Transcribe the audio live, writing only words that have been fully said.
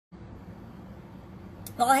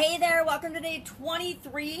Well, hey there. Welcome to day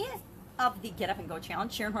 23 of the Get Up and Go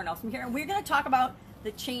Challenge. Sharon Horn-Nelson here, and we're going to talk about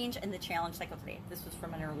the change and the challenge cycle today. This was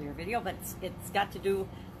from an earlier video, but it's got to do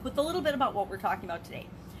with a little bit about what we're talking about today.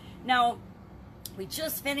 Now, we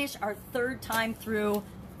just finished our third time through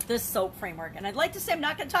the SOAP framework, and I'd like to say I'm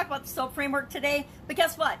not going to talk about the SOAP framework today, but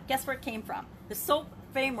guess what? Guess where it came from? The SOAP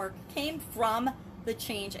framework came from the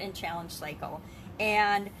change and challenge cycle.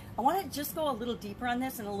 And I want to just go a little deeper on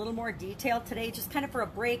this in a little more detail today, just kind of for a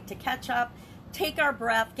break to catch up, take our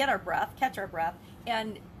breath, get our breath, catch our breath,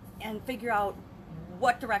 and figure out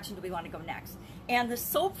what direction do we want to go next. And the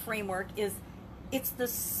SOAP framework it's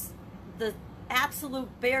the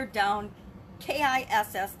absolute bear down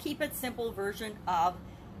KISS, keep it simple version of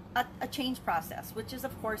a change process, which is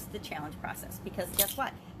of course the challenge process, because guess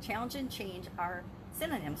what? Challenge and change are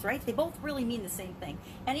synonyms, right? They both really mean the same thing.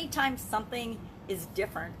 Anytime something is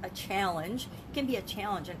different, a challenge, it can be a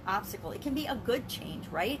challenge, an obstacle, it can be a good change,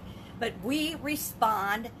 right? But we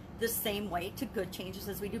respond the same way to good changes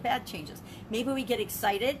as we do bad changes. Maybe we get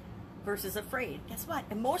excited versus afraid. Guess what?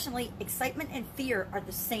 Emotionally, excitement and fear are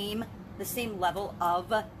the same level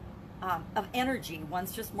of energy.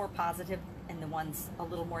 One's just more positive and the one's a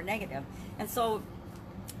little more negative. And so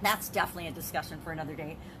that's definitely a discussion for another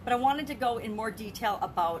day. But I wanted to go in more detail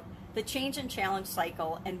about the change and challenge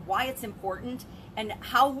cycle and why it's important and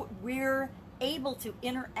how we're able to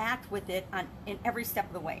interact with it in every step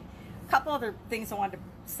of the way. A couple other things I wanted to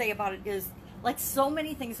say about it is, like so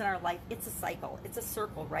many things in our life, it's a cycle, it's a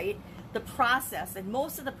circle, right? The process, and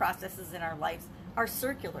most of the processes in our lives are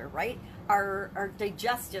circular, right? Our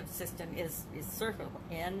digestive system is circular.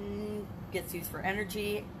 In gets used for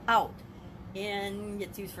energy, out. In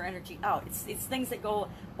gets used for energy, out. It's things that go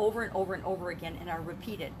over and over and over again and are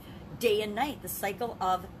repeated. Day and night, the cycle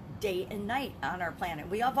of day and night on our planet.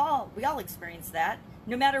 We all experience that.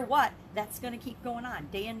 No matter what, that's going to keep going on.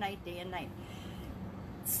 Day and night, day and night.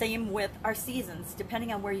 Same with our seasons.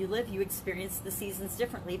 Depending on where you live, you experience the seasons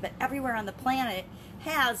differently, but everywhere on the planet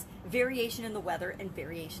has variation in the weather and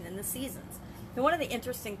variation in the seasons. And one of the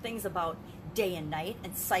interesting things about day and night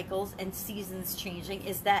and cycles and seasons changing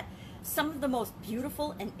is that some of the most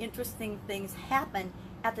beautiful and interesting things happen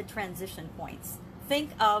at the transition points.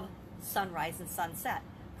 Think of sunrise and sunset.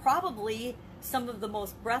 Probably some of the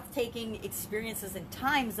most breathtaking experiences and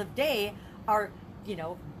times of day are,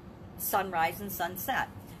 sunrise and sunset.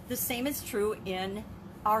 The same is true in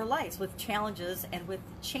our lives with challenges and with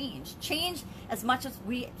change. Change, as much as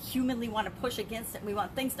we humanly want to push against it, we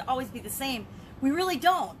want things to always be the same, we really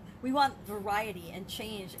don't. We want variety and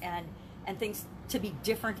change and things to be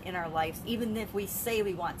different in our lives, even if we say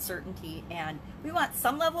we want certainty, and we want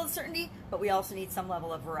some level of certainty, but we also need some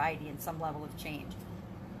level of variety and some level of change.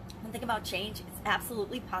 One thing about change, it's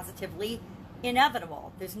absolutely positively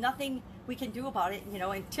inevitable. There's nothing we can do about it.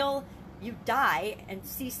 Until you die and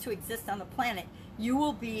cease to exist on the planet, you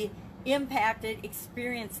will be impacted,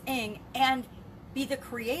 experiencing, and be the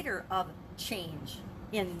creator of change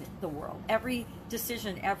in the world. Every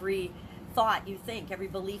decision, every thought you think, every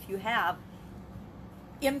belief you have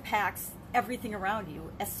impacts everything around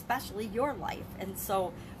you, especially your life. And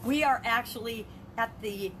so we are actually at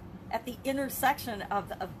the intersection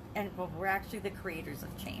and we're actually the creators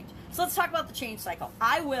of change. So let's talk about the change cycle.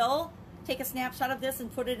 I will take a snapshot of this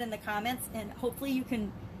and put it in the comments, and hopefully you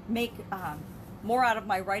can make more out of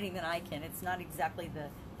my writing than I can. It's not exactly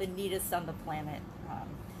the neatest on the planet.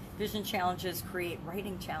 Vision challenges create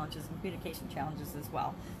writing challenges and communication challenges as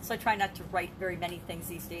well. So I try not to write very many things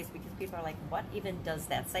these days, because people are like, what even does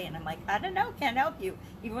that say? And I'm like, I don't know, can't help you.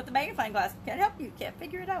 Even with the magnifying glass, can't help you, can't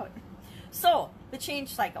figure it out. So the change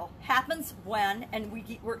cycle happens when, and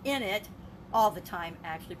we're in it all the time,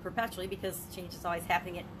 actually perpetually, because change is always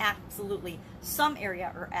happening in absolutely some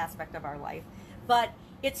area or aspect of our life. But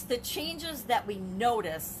it's the changes that we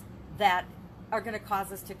notice that are going to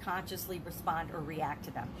cause us to consciously respond or react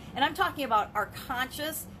to them. And I'm talking about our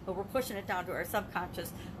conscious, but we're pushing it down to our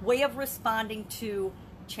subconscious way of responding to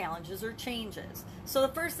challenges or changes. So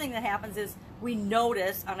the first thing that happens is we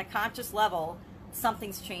notice on a conscious level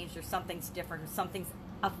something's changed, or something's different, or something's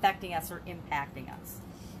affecting us or impacting us.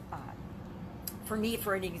 For me,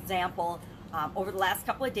 for an example, over the last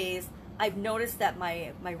couple of days, I've noticed that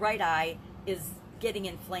my right eye is getting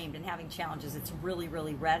inflamed and having challenges. It's really,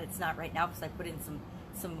 really red. It's not right now because I put in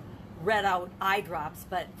some red out eye drops,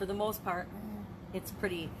 but for the most part, it's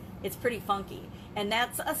pretty funky. And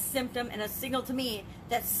that's a symptom and a signal to me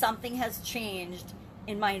that something has changed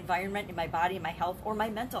in my environment, in my body, in my health, or my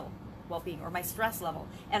mental well-being, or my stress level.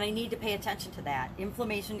 And I need to pay attention to that.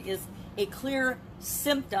 Inflammation is a clear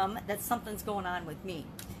symptom that something's going on with me.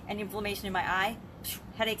 And inflammation in my eye,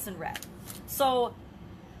 headaches and red. So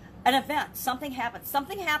an event, something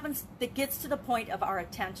happens that gets to the point of our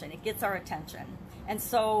attention. It gets our attention. And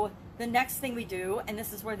so the next thing we do, and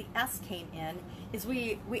this is where the S came in, is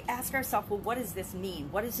we ask ourselves, well, what does this mean?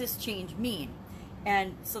 What does this change mean?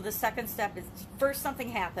 And so the second step is, first something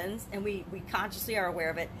happens and we consciously are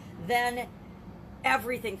aware of it. Then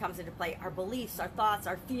everything comes into play. Our beliefs, our thoughts,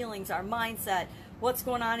 our feelings, our mindset, what's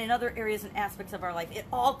going on in other areas and aspects of our life. It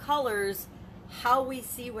all colors how we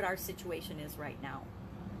see what our situation is right now,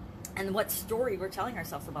 and what story we're telling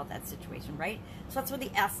ourselves about that situation, right? So that's where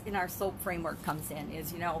the S in our SOAP framework comes in,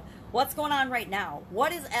 is, what's going on right now?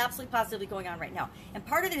 What is absolutely positively going on right now? And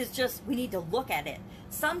part of it is just, we need to look at it.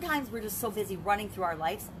 Sometimes we're just so busy running through our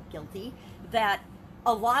lives, guilty, that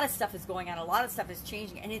a lot of stuff is going on, a lot of stuff is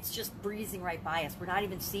changing, and it's just breezing right by us. We're not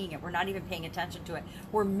even seeing it. We're not even paying attention to it.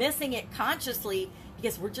 We're missing it consciously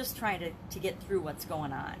because we're just trying to get through what's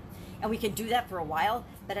going on. And we can do that for a while,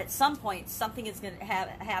 but at some point, something is going to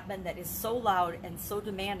happen that is so loud and so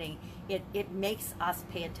demanding, it makes us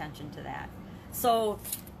pay attention to that. So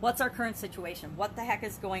what's our current situation? What the heck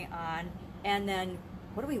is going on? And then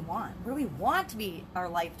what do we want? What do we want to be our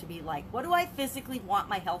life to be like? What do I physically want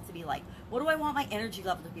my health to be like? What do I want my energy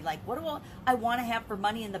level to be like? What do I want to have for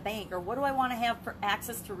money in the bank? Or what do I want to have for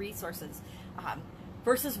access to resources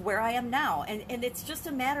versus where I am now? And it's just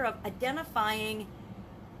a matter of identifying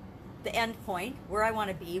the end point, where I want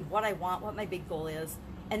to be, what I want, what my big goal is,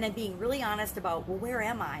 and then being really honest about, well, where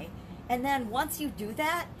am I? And then once you do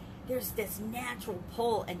that, there's this natural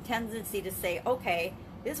pull and tendency to say, okay,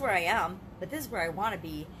 this is where I am, but this is where I want to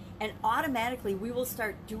be. And automatically we will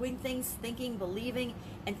start doing things, thinking, believing,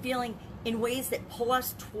 and feeling in ways that pull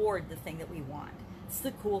us toward the thing that we want. It's the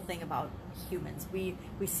cool thing about humans. We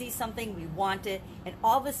see something, we want it, and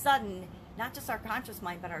all of a sudden, not just our conscious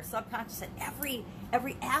mind, but our subconscious, and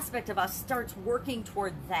every aspect of us starts working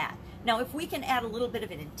toward that. Now, if we can add a little bit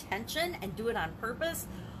of an intention and do it on purpose,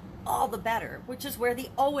 all the better, which is where the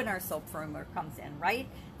O in our SOAP framework comes in, right?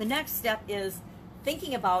 The next step is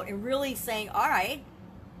thinking about and really saying, all right,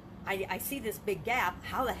 I see this big gap.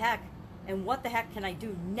 How the heck and what the heck can I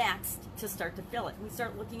do next to start to fill it? We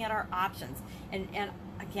start looking at our options. And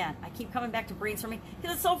again, I keep coming back to brainstorming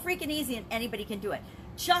because it's so freaking easy and anybody can do it.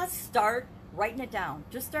 Just start writing it down.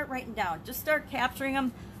 Just start writing down. Just start capturing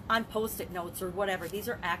them on Post-it notes or whatever. These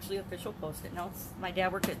are actually official Post-it notes. My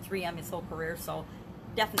dad worked at 3M his whole career, so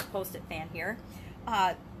definite Post-it fan here.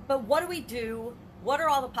 But what do we do? What are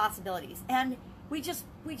all the possibilities? And we just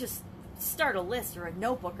start a list or a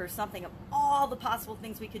notebook or something of all the possible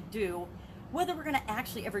things we could do, whether we're going to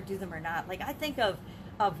actually ever do them or not. Like, I think of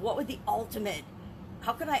what would the ultimate,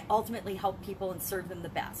 how could I ultimately help people and serve them the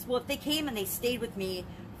best? Well, if they came and they stayed with me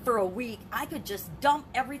for a week, I could just dump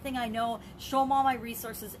everything I know, show them all my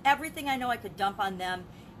resources, everything I know I could dump on them,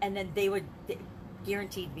 and then they would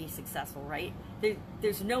guaranteed be successful, right?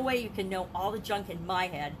 There's no way you can know all the junk in my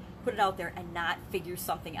head, put it out there, and not figure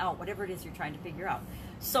something out, whatever it is you're trying to figure out.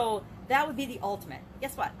 So that would be the ultimate.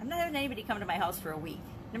 Guess what? I'm not having anybody come to my house for a week.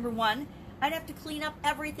 Number one, I'd have to clean up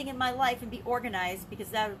everything in my life and be organized because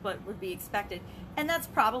that is what would be expected. And that's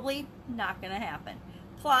probably not going to happen.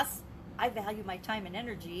 Plus, I value my time and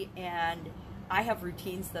energy, and I have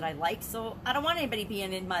routines that I like, so I don't want anybody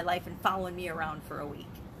being in my life and following me around for a week.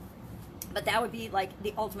 But that would be like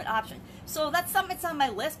the ultimate option. So that's something that's on my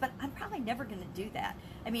list, but I'm probably never going to do that.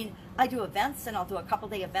 I mean, I do events, and I'll do a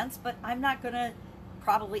couple-day events, but I'm not going to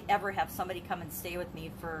probably ever have somebody come and stay with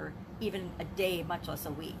me for even a day, much less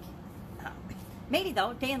a week. Maybe,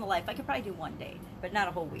 though, day in the life, I could probably do one day, but not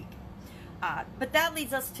a whole week. But that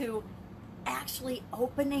leads us to actually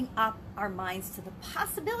opening up our minds to the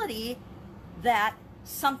possibility that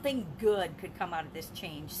something good could come out of this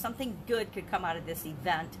change. Something good could come out of this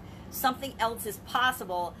event. Something else is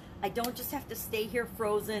possible. I don't just have to stay here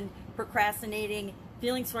frozen, procrastinating,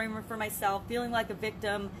 feeling sorry for myself, feeling like a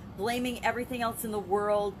victim, blaming everything else in the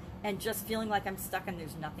world, and just feeling like I'm stuck and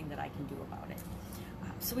there's nothing that I can do about it.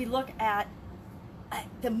 So we look at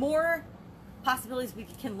the more possibilities we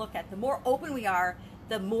can look at, the more open we are,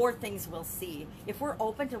 the more things we'll see. If we're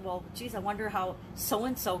open to, well, geez, I wonder how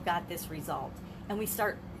so-and-so got this result, and we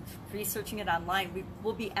start researching it online, we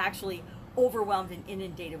will be actually overwhelmed and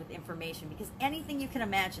inundated with information, because anything you can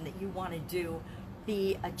imagine that you want to do,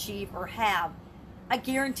 be, achieve, or have, I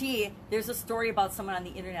guarantee there's a story about someone on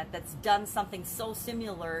the internet that's done something so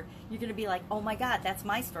similar, you're going to be like, oh my God, that's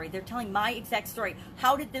my story. They're telling my exact story.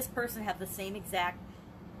 How did this person have the same exact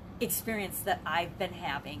experience that I've been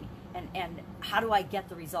having? And how do I get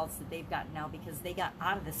the results that they've gotten now, because they got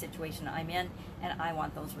out of the situation I'm in, and I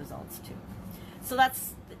want those results too. So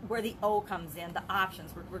that's where the O comes in, the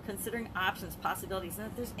options. We're considering options, possibilities, and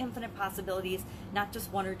that there's infinite possibilities, not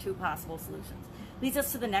just one or two possible solutions. Leads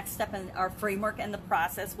us to the next step in our framework and the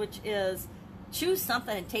process, which is choose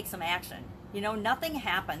something and take some action. You know, nothing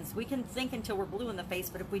happens. We can think until we're blue in the face,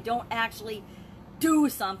 but if we don't actually do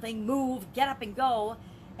something, move, get up and go,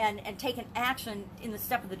 and take an action in the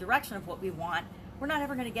step of the direction of what we want, we're not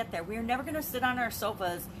ever going to get there. We are never going to sit on our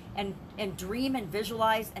sofas and dream and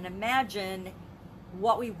visualize and imagine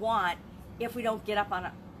what we want if we don't get up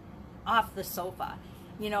off the sofa.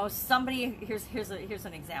 You know, somebody, here's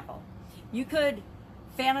an example. You could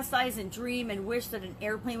fantasize and dream and wish that an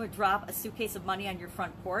airplane would drop a suitcase of money on your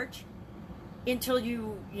front porch till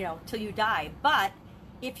you die. But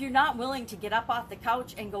if you're not willing to get up off the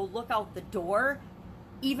couch and go look out the door,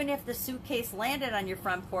 even if the suitcase landed on your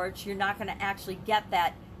front porch, you're not going to actually get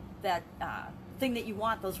that thing that you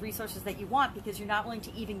want, those resources that you want, because you're not willing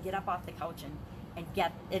to even get up off the couch and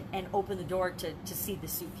get it and open the door to see the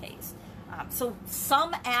suitcase. So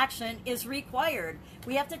some action is required.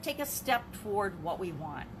 We have to take a step toward what we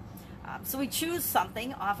want. So we choose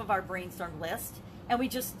something off of our brainstorm list, and we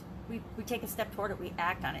take a step toward it. We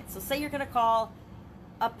act on it. So say you're going to call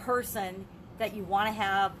a person that you want to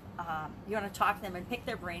have, you want to talk to them and pick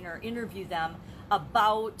their brain or interview them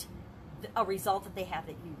about a result that they have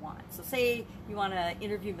that you want. So say you want to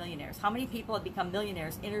interview millionaires. How many people have become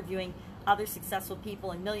millionaires interviewing other successful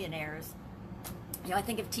people and millionaires? You know, I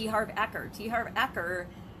think of T. Harv Eker. T. Harv Eker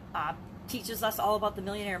teaches us all about the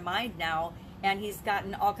millionaire mind now, and he's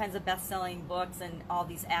gotten all kinds of best-selling books and all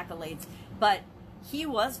these accolades. But he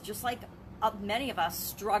was, just like many of us,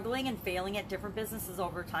 struggling and failing at different businesses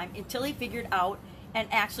over time until he figured out and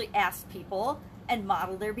actually asked people and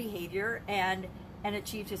modeled their behavior and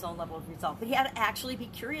achieved his own level of result. But he had to actually be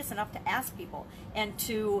curious enough to ask people and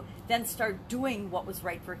to then start doing what was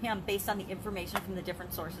right for him based on the information from the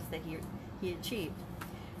different sources that he achieved.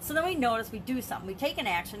 So then we notice, we do something, we take an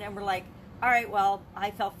action, and we're like, all right, well, I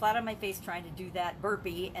fell flat on my face trying to do that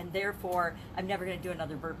burpee, and therefore I'm never going to do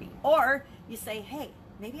another burpee. Or you say, hey,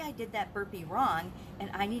 maybe I did that burpee wrong, and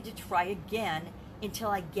I need to try again until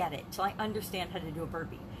I get it, till I understand how to do a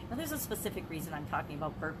burpee. Now, there's a specific reason I'm talking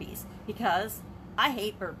about burpees, because I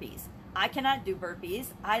hate burpees. I cannot do burpees.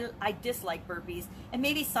 I dislike burpees. And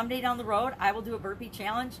maybe someday down the road, I will do a burpee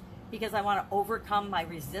challenge because I want to overcome my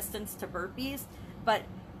resistance to burpees. But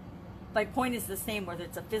my point is the same, whether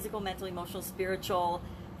it's a physical, mental, emotional, spiritual,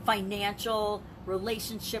 financial,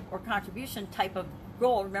 relationship, or contribution type of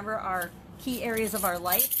goal. Remember our key areas of our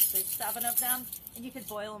life? There's 7 of them, and you could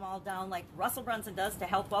boil them all down like Russell Brunson does to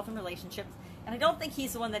health, wealth, and relationships. And I don't think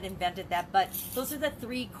he's the one that invented that, but those are the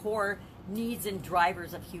 3 core needs and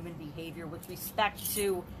drivers of human behavior with respect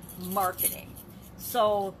to marketing.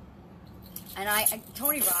 So, and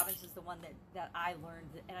Tony Robbins is the one that I learned,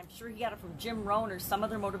 and I'm sure he got it from Jim Rohn or some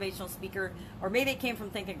other motivational speaker, or maybe it came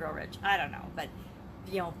from Think and Grow Rich. I don't know, but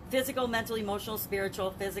you know, physical, mental, emotional,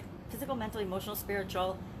 spiritual, physical, mental, emotional,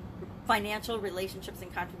 spiritual, financial, relationships,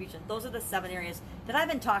 and contribution. Those are the 7 areas that I've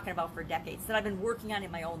been talking about for decades, that I've been working on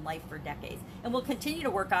in my own life for decades, and will continue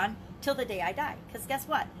to work on till the day I die. Because guess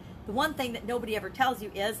what? The one thing that nobody ever tells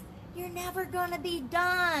you is you're never going to be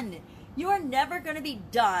done. You are never going to be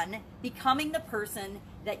done becoming the person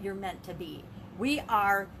that you're meant to be. We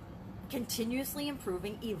are continuously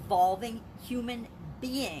improving, evolving human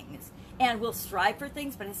beings, and we'll strive for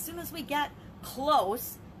things, but as soon as we get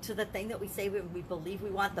close to the thing that we say we believe we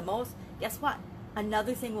want the most, guess what?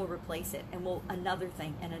 Another thing will replace it, and another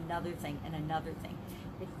thing, and another thing, and another thing.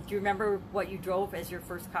 Do you remember what you drove as your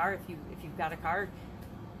first car, if you've got a car?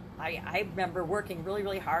 I remember working really,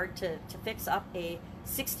 really hard to fix up a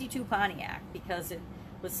 62 Pontiac, because it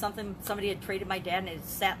was something somebody had traded my dad, and it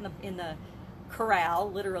sat in the corral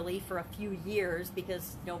literally for a few years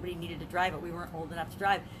because nobody needed to drive it. We weren't old enough to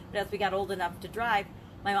drive. But as we got old enough to drive,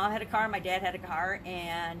 my mom had a car, my dad had a car,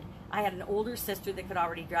 and I had an older sister that could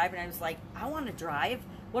already drive, and I was like, I want to drive.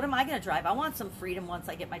 What am I going to drive? I want some freedom once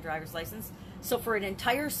I get my driver's license. So for an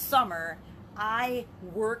entire summer, I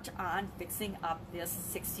worked on fixing up this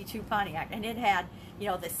 62 Pontiac, and it had, you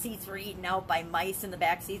know, the seats were eaten out by mice in the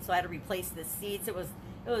back seat, so I had to replace the seats. It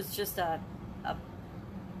was just a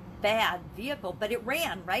bad vehicle, but it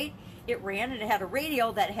ran, right? It ran, and it had a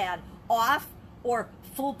radio that had off or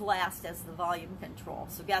full blast as the volume control.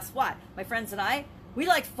 So guess what? My friends and I, we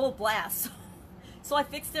liked full blast. So I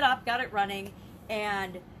fixed it up, got it running,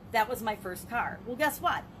 and that was my first car. Well, guess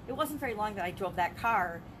what? It wasn't very long that I drove that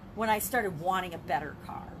car when I started wanting a better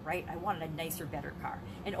car, right? I wanted a nicer, better car.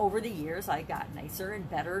 And over the years, I got nicer and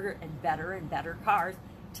better and better and better cars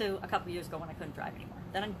to a couple years ago when I couldn't drive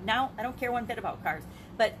anymore. Now I don't care one bit about cars.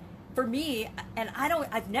 But for me, and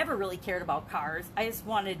I've never really cared about cars. I just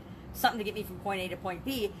wanted something to get me from point A to point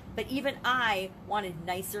B. But even I wanted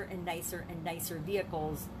nicer and nicer and nicer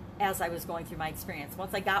vehicles as I was going through my experience.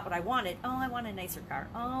 Once I got what I wanted, oh, I want a nicer car.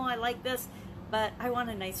 Oh, I like this, but I want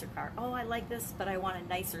a nicer car. Oh, I like this, but I want a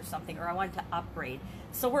nicer something, or I want to upgrade.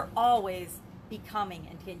 So we're always becoming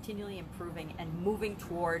and continually improving and moving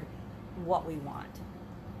toward what we want.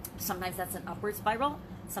 Sometimes that's an upward spiral.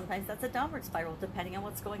 Sometimes that's a downward spiral, depending on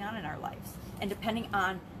what's going on in our lives and depending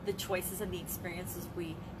on the choices and the experiences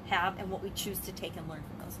we have and what we choose to take and learn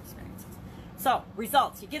from those experiences. So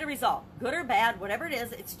results, you get a result, good or bad, whatever it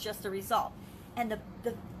is, it's just a result. And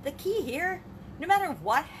the key here, no matter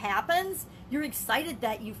what happens, you're excited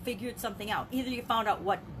that you figured something out. Either you found out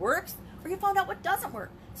what works or you found out what doesn't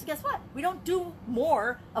work. So guess what? We don't do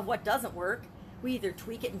more of what doesn't work. We either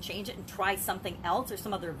tweak it and change it and try something else or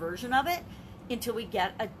some other version of it until we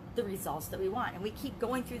get the results that we want. And we keep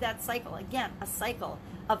going through that cycle. Again, a cycle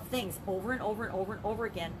of things over and over and over and over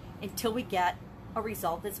again until we get a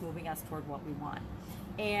result that's moving us toward what we want.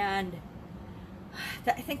 And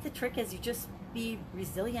I think the trick is you just be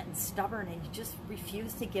resilient and stubborn and you just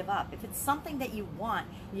refuse to give up. If it's something that you want,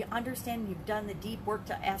 you understand, you've done the deep work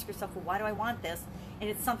to ask yourself, well, why do I want this? And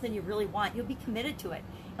it's something you really want, you'll be committed to it.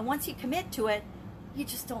 And once you commit to it, you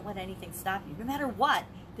just don't let anything stop you. No matter what,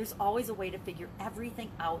 there's always a way to figure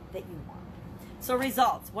everything out that you want. So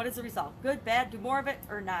results, what is the result? Good, bad, do more of it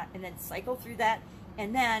or not? And then cycle through that.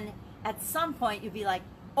 And then at some point you'll be like,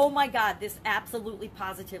 oh my God, this absolutely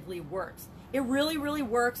positively works. It really, really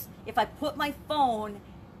works. If I put my phone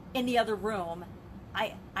in the other room,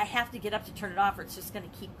 I have to get up to turn it off or it's just going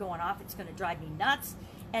to keep going off. It's going to drive me nuts.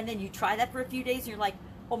 And then you try that for a few days and you're like,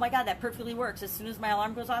 oh my God, that perfectly works. As soon as my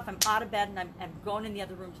alarm goes off, I'm out of bed and I'm going in the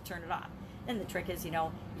other room to turn it off. And the trick is, you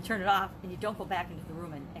turn it off and you don't go back into the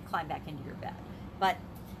room and climb back into your bed. But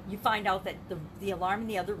you find out that the alarm in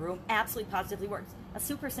the other room absolutely positively works. A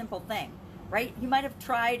super simple thing, right? You might have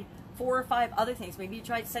tried 4 or 5 other things. Maybe you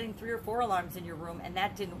tried setting 3 or 4 alarms in your room and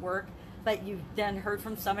that didn't work, but you then heard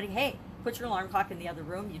from somebody, hey, put your alarm clock in the other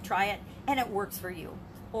room, you try it, and it works for you.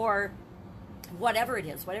 Or whatever it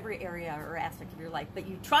is, whatever area or aspect of your life, but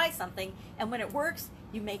you try something, and when it works,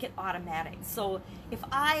 you make it automatic. So if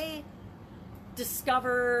I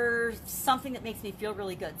discover something that makes me feel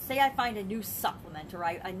really good, say I find a new supplement or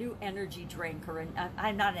a new energy drink, or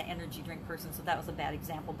I'm not an energy drink person, so that was a bad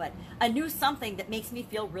example, but a new something that makes me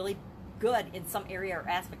feel really good in some area or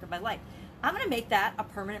aspect of my life, I'm going to make that a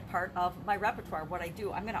permanent part of my repertoire. What I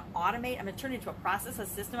do, I'm going to automate, I'm going to turn it into a process, a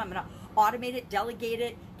system. I'm going to automate it, delegate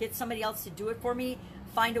it, get somebody else to do it for me,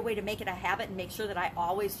 find a way to make it a habit and make sure that I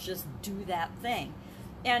always just do that thing.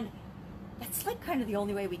 And that's like kind of the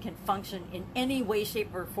only way we can function in any way,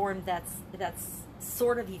 shape, or form that's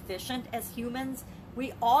sort of efficient as humans.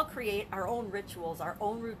 We all create our own rituals, our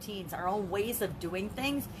own routines, our own ways of doing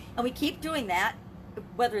things, and we keep doing that.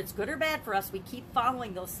 Whether it's good or bad for us, we keep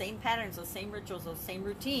following those same patterns, those same rituals, those same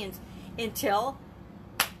routines until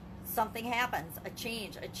something happens, a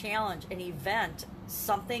change, a challenge, an event,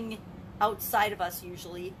 something outside of us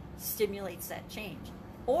usually stimulates that change.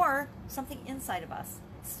 Or something inside of us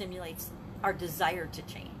stimulates our desire to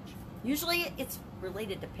change. Usually it's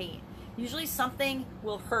related to pain. Usually something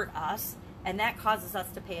will hurt us and that causes us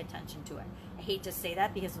to pay attention to it. I hate to say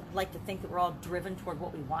that because I'd like to think that we're all driven toward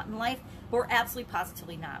what we want in life, but we're absolutely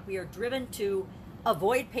positively not. We are driven to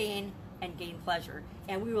avoid pain and gain pleasure,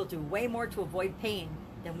 and we will do way more to avoid pain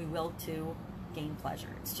than we will to gain pleasure.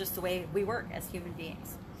 It's just the way we work as human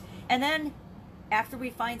beings. And then after we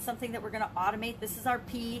find something that we're going to automate, this is our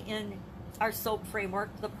P in our SOAP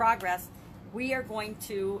framework, the progress, we are going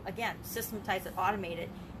to, again, systematize it, automate it,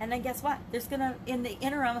 and then guess what? There's going to, in the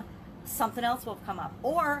interim, something else will come up.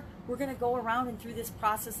 Or we're going to go around and through this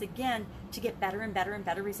process again to get better and better and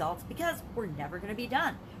better results, because we're never going to be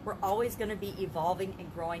done. We're always going to be evolving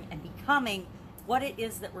and growing and becoming what it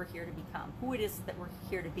is that we're here to become, who it is that we're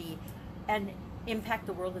here to be, and impact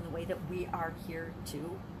the world in the way that we are here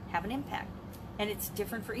to have an impact. And it's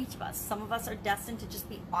different for each of us. Some of us are destined to just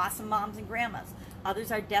be awesome moms and grandmas.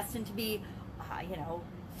 Others are destined to be,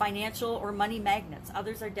 financial or money magnets.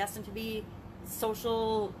 Others are destined to be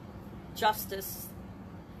social justice.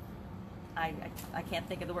 I can't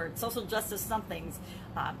think of the word. Social justice somethings.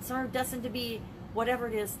 Some are destined to be whatever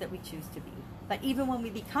it is that we choose to be. But even when we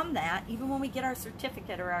become that, even when we get our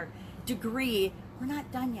certificate or our degree, we're not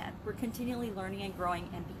done yet. We're continually learning and growing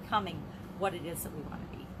and becoming what it is that we want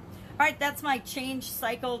to be. All right, that's my change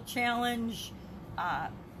cycle challenge,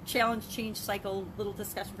 change cycle little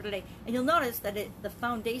discussion for today. And you'll notice that the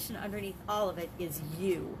foundation underneath all of it is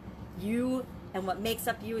you. You, and what makes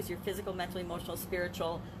up you is your physical, mental, emotional,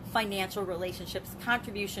 spiritual financial relationships,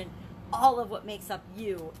 contribution, all of what makes up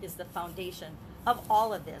you is the foundation of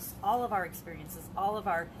all of this, all of our experiences, all of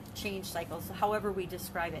our change cycles, however we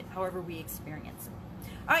describe it, however we experience it.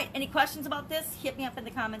 All right, any questions about this? Hit me up in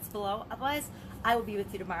the comments below. Otherwise, I will be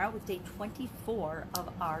with you tomorrow with day 24 of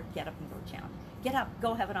our Get Up and Go challenge. Get up,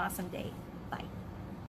 go have an awesome day. Bye.